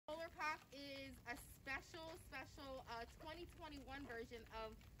special 2021 version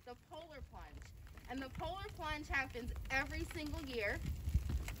of the Polar Plunge. And the Polar Plunge happens every single year,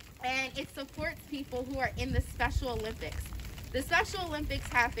 and it supports people who are in the Special Olympics. The Special Olympics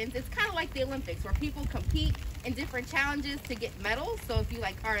happens, it's kind of like the Olympics, where people compete in different challenges to get medals. So if you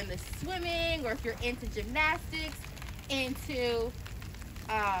are in the swimming, or if you're into gymnastics, into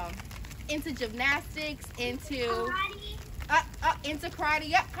karate.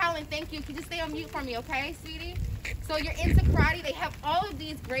 Yep, Colin, thank you. Could you stay on mute for me, okay, sweetie? So you're into karate. They have all of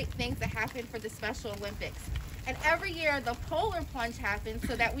these great things that happen for the Special Olympics. And every year the Polar Plunge happens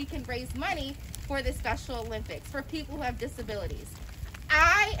so that we can raise money for the Special Olympics for people who have disabilities.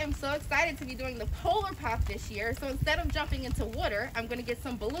 I am so excited to be doing the Polar Pop this year. So instead of jumping into water, I'm going to get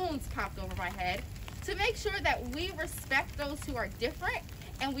some balloons popped over my head to make sure that we respect those who are different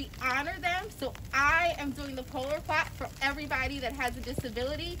and we honor them. So I am doing the Polar Pop for everybody that has a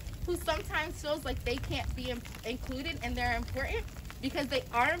disability who sometimes feels like they can't be included, and they're important because they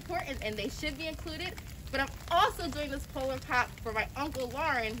are important and they should be included. But I'm also doing this Polar Pop for my Uncle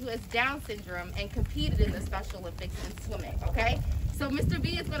Lauren, who has Down syndrome and competed in the Special Olympics in swimming, okay? So Mr.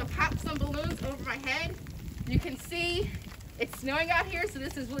 B is gonna pop some balloons over my head. You can see it's snowing out here, so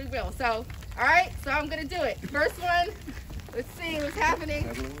this is really real. So, all right, so I'm gonna do it. First one, let's see what's happening.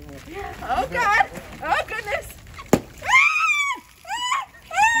 Oh God, oh goodness.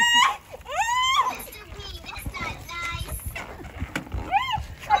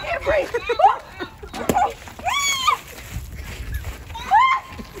 I can't breathe.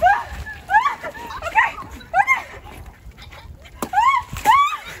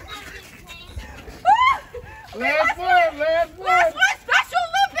 Last one. Special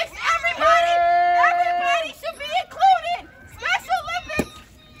Olympics, everybody! Everybody should be included! Special Olympics!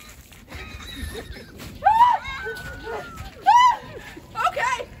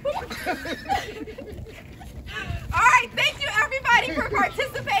 Okay. Alright, thank you everybody for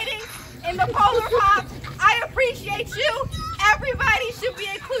participating in the Polar Pop. I appreciate you. Everybody should be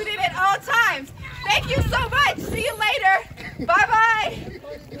included at all times. Thank you so much. See you later. Bye-bye.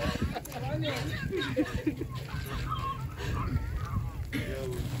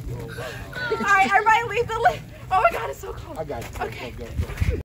 All right, everybody leave the list. Oh my God, it's so cold. I got you. Okay. Go.